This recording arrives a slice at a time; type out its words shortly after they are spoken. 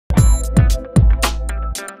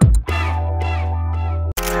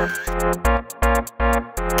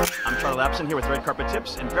Lapson here with Red Carpet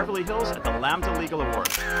Tips in Beverly Hills at the LAMBDA Legal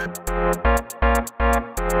Awards.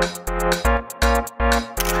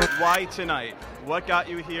 Why tonight? What got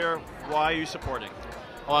you here? Why are you supporting?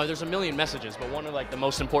 Well, there's a million messages, but one of the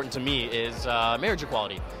most important to me is marriage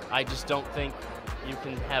equality. I just don't think you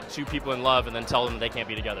can have two people in love and then tell them they can't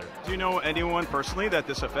be together. Do you know anyone personally that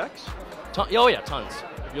this affects? Oh yeah, tons.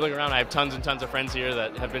 If you look around, I have tons and tons of friends here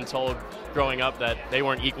that have been told growing up that they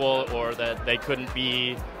weren't equal or that they couldn't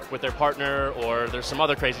be with their partner, or there's some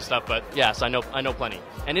other crazy stuff. But yes, I know plenty,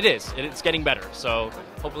 and it's getting better. So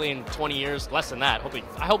hopefully in 20 years, less than that.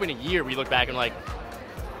 I hope in a year we look back and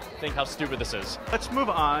think how stupid this is. Let's move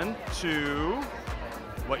on to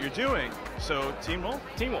what you're doing. So Teen Wolf.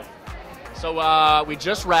 Teen Wolf. So we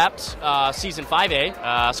just wrapped season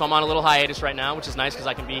 5A, so I'm on a little hiatus right now, which is nice because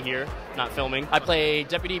I can be here, not filming. I play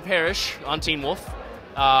Deputy Parrish on Teen Wolf.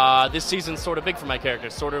 This season's sort of big for my character,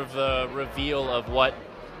 sort of the reveal of what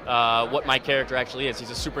my character actually is. He's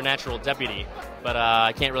a supernatural deputy, but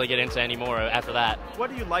I can't really get into any more after that. What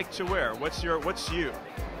do you like to wear? What's you?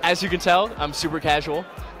 As you can tell, I'm super casual.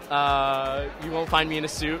 You won't find me in a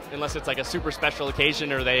suit unless it's like a super special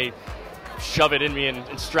occasion or they shove it in me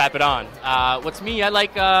and strap it on. What's me? I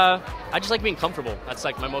just like being comfortable. That's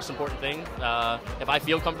like my most important thing. If I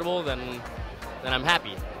feel comfortable, then I'm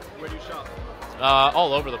happy. Where do you shop?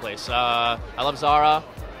 All over the place. I love Zara.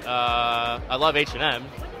 I love H&M.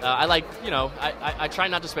 I try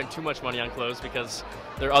not to spend too much money on clothes because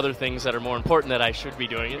there are other things that are more important that I should be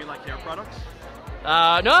doing. Do you like hair products? No,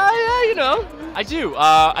 yeah, I do.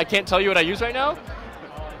 I can't tell you what I use right now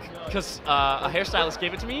because a hairstylist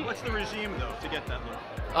gave it to me. What's the regime, though, to get that look?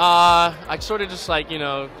 I sort of just get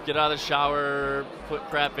out of the shower, put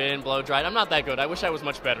crap in, blow dry it. I'm not that good. I wish I was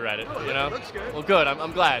much better at it, Looks good. Well, good.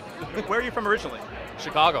 I'm glad. Where are you from originally?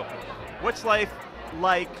 Chicago. What's life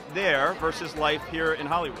like there versus life here in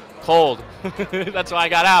Hollywood? Cold. That's why I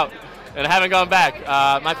got out, and I haven't gone back.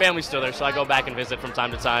 My family's still there, so I go back and visit from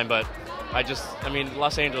time to time, but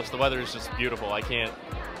Los Angeles, the weather is just beautiful. I can't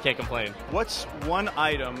complain. What's one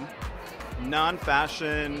item,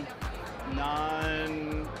 non-fashion,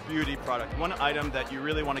 non-beauty product, one item that you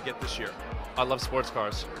really want to get this year? I love sports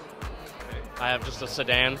cars. I have just a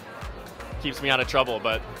sedan. Keeps me out of trouble,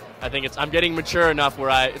 but I think I'm getting mature enough where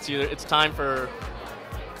it's time for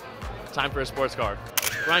a sports car.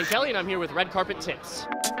 Ryan Kelley, and I'm here with Red Carpet Tips.